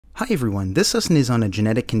Hi everyone, this lesson is on a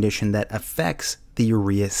genetic condition that affects the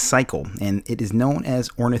urea cycle, and it is known as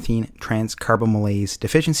Ornithine Transcarbamylase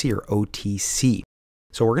Deficiency, or OTC.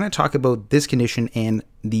 So we're going to talk about this condition and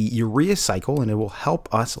the urea cycle, and it will help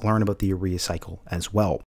us learn about the urea cycle as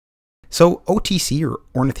well. So OTC, or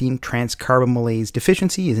Ornithine Transcarbamylase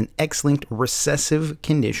Deficiency, is an X-linked recessive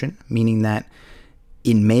condition, meaning that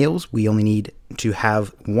in males we only need to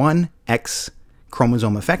have one X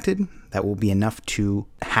chromosome affected. That will be enough to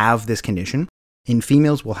have this condition. In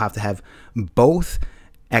females, we'll have to have both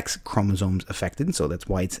X chromosomes affected, so that's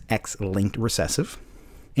why it's X-linked recessive.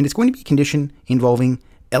 And it's going to be a condition involving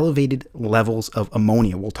elevated levels of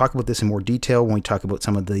ammonia. We'll talk about this in more detail when we talk about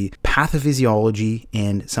some of the pathophysiology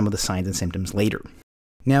and some of the signs and symptoms later.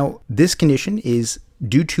 Now, this condition is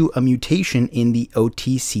due to a mutation in the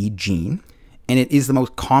OTC gene, and it is the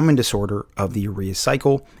most common disorder of the urea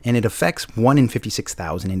cycle, and it affects 1 in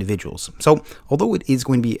 56,000 individuals. So, although it is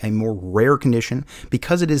going to be a more rare condition,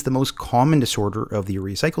 because it is the most common disorder of the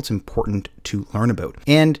urea cycle, it's important to learn about.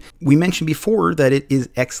 And we mentioned before that it is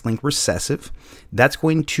X-linked recessive. That's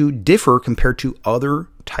going to differ compared to other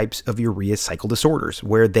types of urea cycle disorders,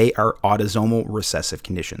 where they are autosomal recessive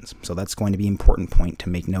conditions. So that's going to be an important point to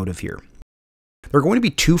make note of here. There are going to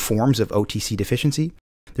be two forms of OTC deficiency.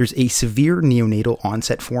 There's a severe neonatal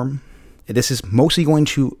onset form. This is mostly going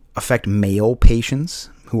to affect male patients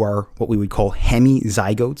who are what we would call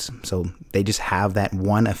hemizygotes. So they just have that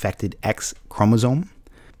one affected X chromosome.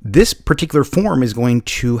 This particular form is going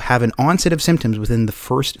to have an onset of symptoms within the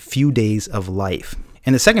first few days of life.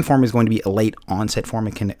 And the second form is going to be a late onset form.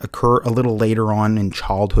 It can occur a little later on in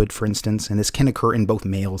childhood, for instance, and this can occur in both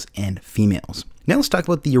males and females. Now let's talk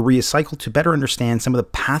about the urea cycle to better understand some of the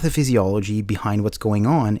pathophysiology behind what's going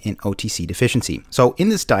on in OTC deficiency. So in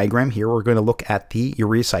this diagram here, we're going to look at the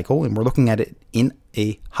urea cycle, and we're looking at it in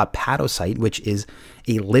a hepatocyte, which is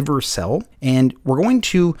a liver cell. And we're going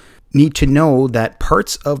to need to know that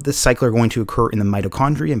parts of the cycle are going to occur in the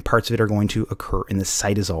mitochondria and parts of it are going to occur in the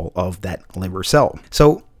cytosol of that liver cell.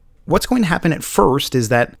 So what's going to happen at first is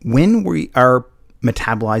that when we are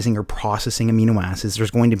metabolizing or processing amino acids,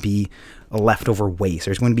 there's going to be a leftover waste.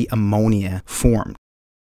 There's going to be ammonia formed.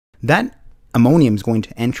 That ammonium is going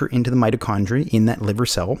to enter into the mitochondria in that liver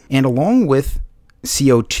cell, and along with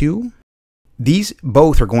CO2, these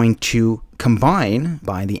both are going to combine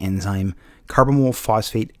by the enzyme carbamyl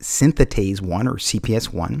phosphate synthetase 1, or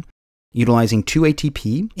CPS1, utilizing 2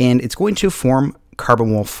 ATP, and it's going to form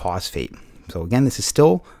carbamyl phosphate. So again, this is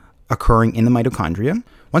still occurring in the mitochondria.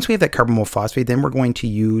 Once we have that carbamyl phosphate, then we're going to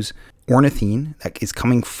use ornithine that is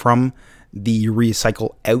coming from the urea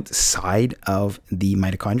cycle outside of the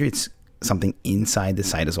mitochondria. It's something inside the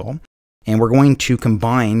cytosol. And we're going to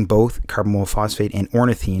combine both carbamyl phosphate and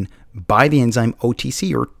ornithine by the enzyme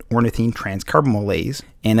OTC, or Ornithine Transcarbamylase,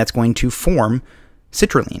 and that's going to form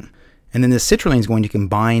citrulline. And then the citrulline is going to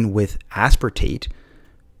combine with aspartate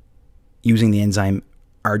using the enzyme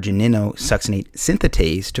argininosuccinate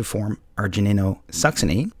synthetase to form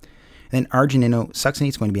argininosuccinate. And then argininosuccinate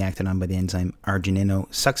is going to be acted on by the enzyme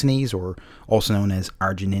argininosuccinase, or also known as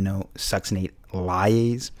argininosuccinate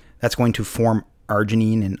lyase. That's going to form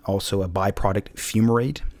arginine and also a byproduct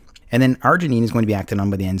fumarate. And then arginine is going to be acted on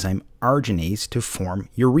by the enzyme arginase to form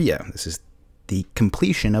urea. This is the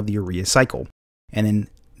completion of the urea cycle. And then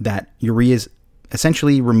that urea is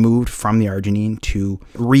essentially removed from the arginine to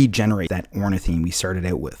regenerate that ornithine we started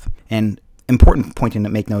out with. And important point to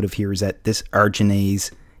make note of here is that this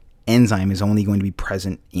arginase enzyme is only going to be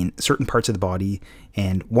present in certain parts of the body,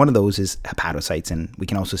 and one of those is hepatocytes, and we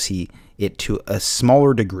can also see it to a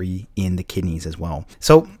smaller degree in the kidneys as well.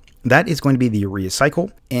 So that is going to be the urea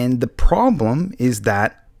cycle, and the problem is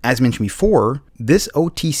that, as mentioned before, this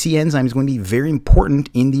OTC enzyme is going to be very important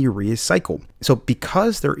in the urea cycle. So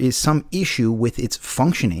because there is some issue with its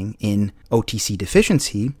functioning in OTC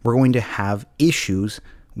deficiency, we're going to have issues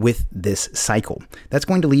with this cycle. That's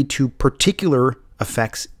going to lead to particular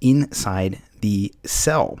effects inside the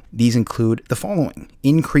cell. These include the following: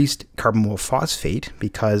 increased carbamyl phosphate,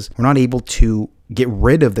 because we're not able to get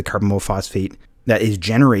rid of the carbamyl phosphate that is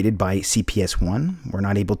generated by CPS1. We're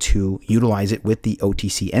not able to utilize it with the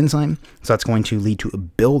OTC enzyme, so that's going to lead to a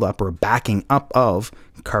buildup or a backing up of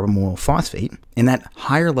carbamyl phosphate. And that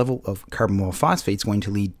higher level of carbamyl phosphate is going to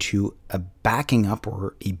lead to a backing up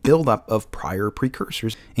or a buildup of prior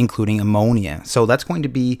precursors, including ammonia. So that's going to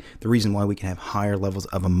be the reason why we can have higher levels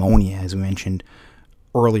of ammonia, as we mentioned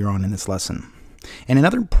earlier on in this lesson. And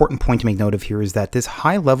another important point to make note of here is that this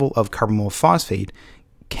high level of carbamyl phosphate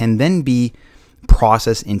can then be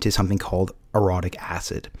processed into something called orotic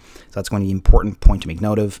acid. So that's going to be an important point to make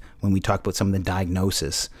note of when we talk about some of the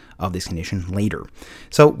diagnosis of this condition later.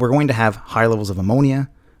 So we're going to have higher levels of ammonia,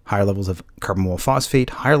 higher levels of carbamyl phosphate,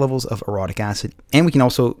 higher levels of orotic acid, and we can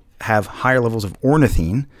also have higher levels of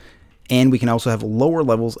ornithine, and we can also have lower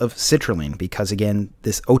levels of citrulline because, again,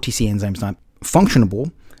 this OTC enzyme is not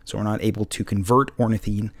functionable, so we're not able to convert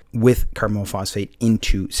ornithine with carbamyl phosphate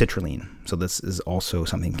into citrulline. So this is also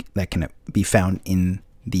something that can be found in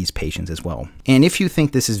these patients as well. And if you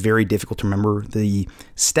think this is very difficult to remember the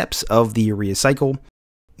steps of the urea cycle,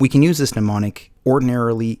 we can use this mnemonic.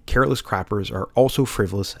 Ordinarily, careless crappers are also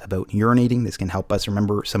frivolous about urinating. This can help us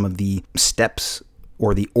remember some of the steps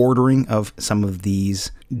or the ordering of some of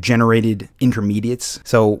these generated intermediates.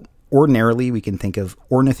 So ordinarily, we can think of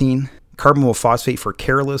ornithine, carbamyl phosphate for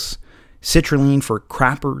careless, citrulline for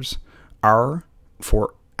crappers, R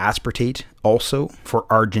for aspartate, also for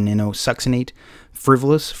argininosuccinate,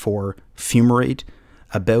 frivolous for fumarate,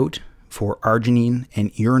 about for arginine,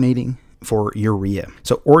 and urinating for urea.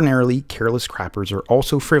 So ordinarily, careless crappers are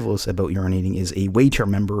also frivolous about urinating is a way to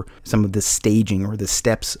remember some of the staging or the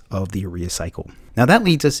steps of the urea cycle. Now that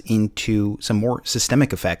leads us into some more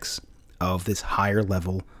systemic effects of this higher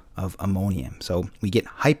level of ammonia. So we get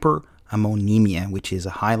hyperammonemia, which is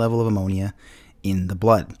a high level of ammonia in the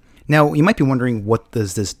blood. Now you might be wondering, what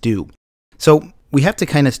does this do? So we have to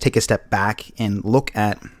kind of take a step back and look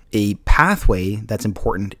at a pathway that's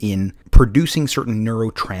important in producing certain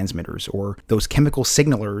neurotransmitters or those chemical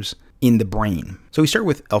signalers in the brain. So we start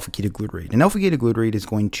with alpha-ketoglutarate. And alpha-ketoglutarate is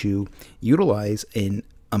going to utilize an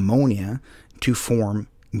ammonia to form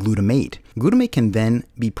glutamate. Glutamate can then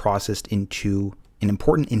be processed into an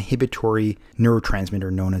important inhibitory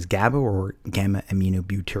neurotransmitter known as GABA, or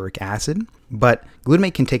gamma-aminobutyric acid. But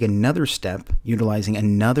glutamate can take another step utilizing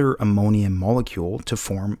another ammonia molecule to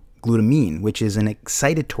form glutamine, which is an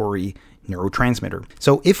excitatory neurotransmitter.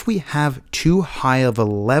 So if we have too high of a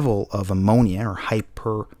level of ammonia or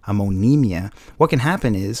hyperammonemia, what can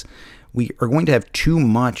happen is we are going to have too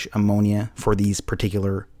much ammonia for these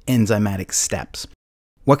particular enzymatic steps.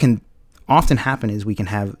 What can often happen is we can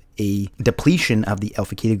have a depletion of the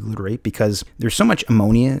alpha-ketoglutarate because there's so much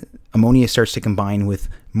ammonia. Ammonia starts to combine with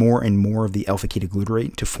more and more of the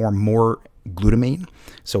alpha-ketoglutarate to form more glutamate.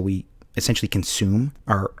 So we essentially consume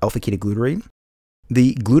our alpha-ketoglutarate.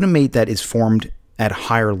 The glutamate that is formed at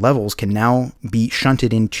higher levels can now be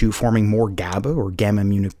shunted into forming more GABA, or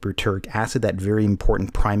gamma-aminobutyric acid, that very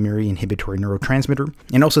important primary inhibitory neurotransmitter.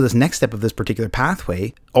 And also this next step of this particular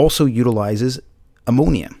pathway also utilizes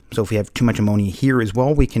ammonia. So if we have too much ammonia here as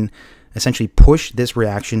well, we can essentially push this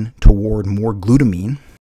reaction toward more glutamine,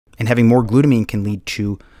 and having more glutamine can lead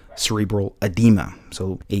to cerebral edema,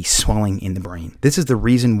 so a swelling in the brain. This is the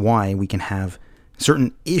reason why we can have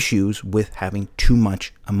certain issues with having too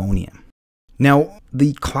much ammonia. Now,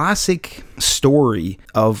 the classic story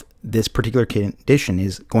of this particular condition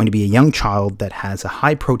is going to be a young child that has a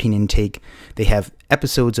high protein intake. They have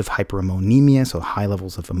episodes of hyperammonemia, so high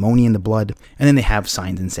levels of ammonia in the blood, and then they have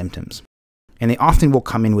signs and symptoms. And they often will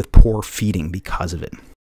come in with poor feeding because of it.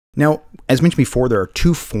 Now, as mentioned before, there are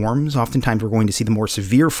two forms. Oftentimes we're going to see the more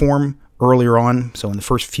severe form earlier on, so in the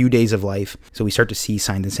first few days of life. So we start to see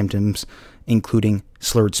signs and symptoms including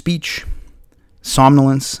slurred speech,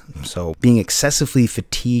 somnolence, so being excessively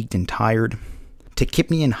fatigued and tired,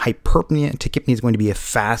 tachypnea and hyperpnea. Tachypnea is going to be a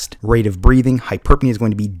fast rate of breathing. Hyperpnea is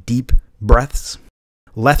going to be deep breaths.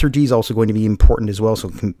 Lethargy is also going to be important as well,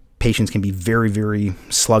 so patients can be very, very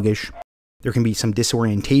sluggish. There can be some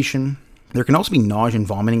disorientation. There can also be nausea and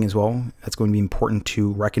vomiting as well. That's going to be important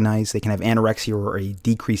to recognize. They can have anorexia or a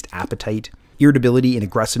decreased appetite. Irritability and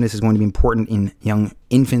aggressiveness is going to be important in young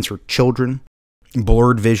infants or children.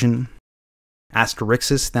 Blurred vision.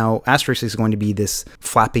 Asterixis. Now, asterixis is going to be this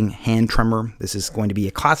flapping hand tremor. This is going to be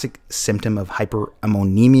a classic symptom of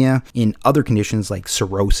hyperammonemia in other conditions like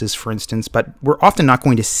cirrhosis, for instance, but we're often not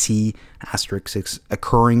going to see asterixis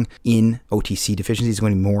occurring in OTC deficiency. It's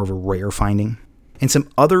going to be more of a rare finding. And some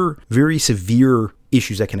other very severe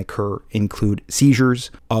issues that can occur include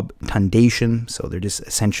seizures, obtundation, so they're just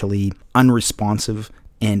essentially unresponsive,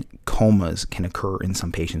 and comas can occur in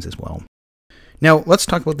some patients as well. Now, let's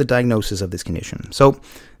talk about the diagnosis of this condition. So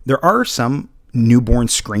there are some newborn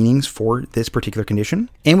screenings for this particular condition,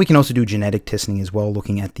 and we can also do genetic testing as well,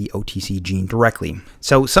 looking at the OTC gene directly.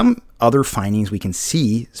 So some other findings we can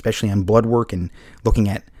see, especially on blood work and looking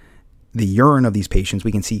at the urine of these patients,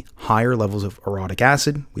 we can see higher levels of orotic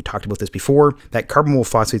acid. We talked about this before. That carbamoyl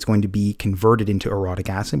phosphate is going to be converted into orotic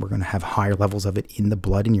acid. We're going to have higher levels of it in the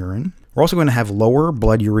blood and urine. We're also going to have lower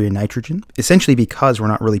blood urea nitrogen, essentially because we're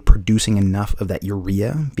not really producing enough of that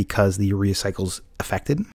urea because the urea cycle's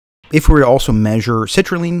affected. If we were to also measure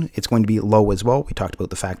citrulline, it's going to be low as well. We talked about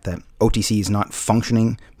the fact that OTC is not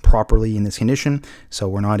functioning properly in this condition, so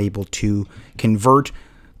we're not able to convert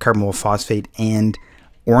carbamoyl phosphate and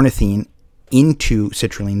ornithine into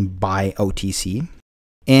citrulline by OTC.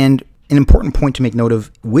 And an important point to make note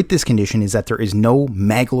of with this condition is that there is no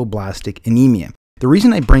megaloblastic anemia. The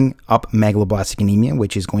reason I bring up megaloblastic anemia,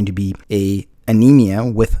 which is going to be a anemia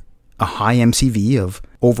with a high MCV of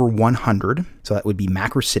over 100, so that would be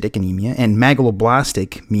macrocytic anemia, and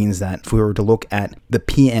megaloblastic means that if we were to look at the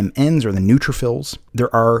PMNs or the neutrophils,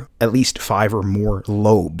 there are at least 5 or more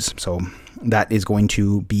lobes, so that is going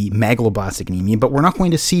to be megaloblastic anemia, but we're not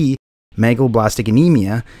going to see megaloblastic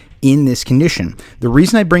anemia in this condition. The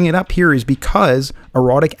reason I bring it up here is because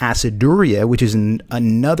orotic aciduria, which is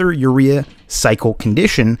another urea cycle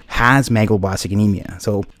condition, has megaloblastic anemia.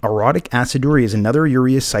 So orotic aciduria is another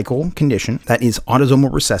urea cycle condition that is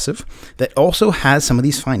autosomal recessive, that also has some of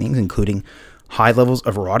these findings, including high levels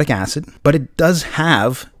of orotic acid, but it does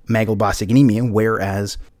have megaloblastic anemia,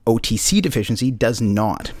 whereas OTC deficiency does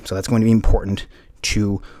not. So that's going to be important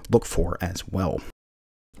to look for as well.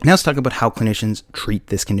 Now let's talk about how clinicians treat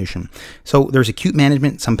this condition. So there's acute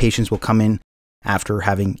management. Some patients will come in after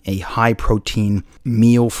having a high protein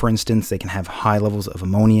meal, for instance. They can have high levels of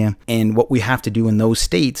ammonia. And what we have to do in those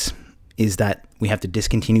states is that we have to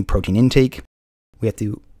discontinue protein intake. We have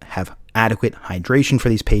to have adequate hydration for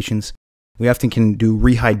these patients. We often can do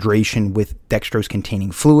rehydration with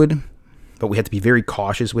dextrose-containing fluid, but we have to be very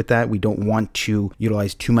cautious with that. We don't want to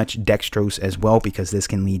utilize too much dextrose as well because this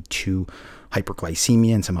can lead to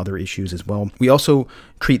hyperglycemia and some other issues as well. We also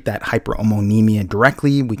treat that hyperammonemia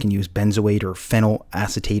directly. We can use benzoate or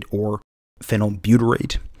phenylacetate or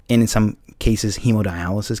phenylbutyrate. And in some cases,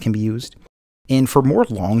 hemodialysis can be used. And for more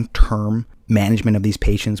long-term management of these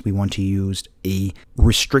patients, we want to use a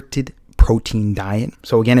restricted protein diet.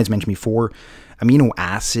 So again, as mentioned before, amino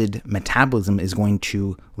acid metabolism is going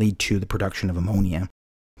to lead to the production of ammonia.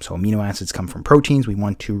 So amino acids come from proteins. We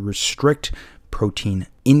want to restrict protein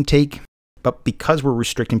intake. But because we're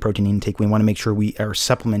restricting protein intake, we want to make sure we are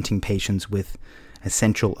supplementing patients with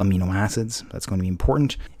essential amino acids. That's going to be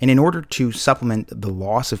important. And in order to supplement the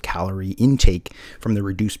loss of calorie intake from the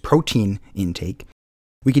reduced protein intake,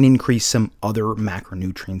 we can increase some other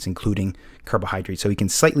macronutrients, including carbohydrates. So we can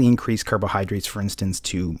slightly increase carbohydrates, for instance,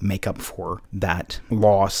 to make up for that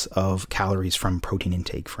loss of calories from protein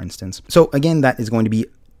intake, for instance. So again, that is going to be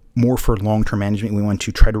more for long-term management. We want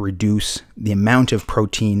to try to reduce the amount of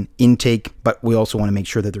protein intake, but we also want to make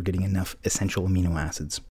sure that they're getting enough essential amino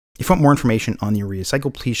acids. If you want more information on the urea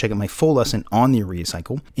cycle, please check out my full lesson on the urea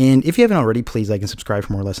cycle. And if you haven't already, please like and subscribe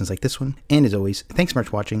for more lessons like this one. And as always, thanks so much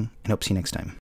for watching, and hope to see you next time.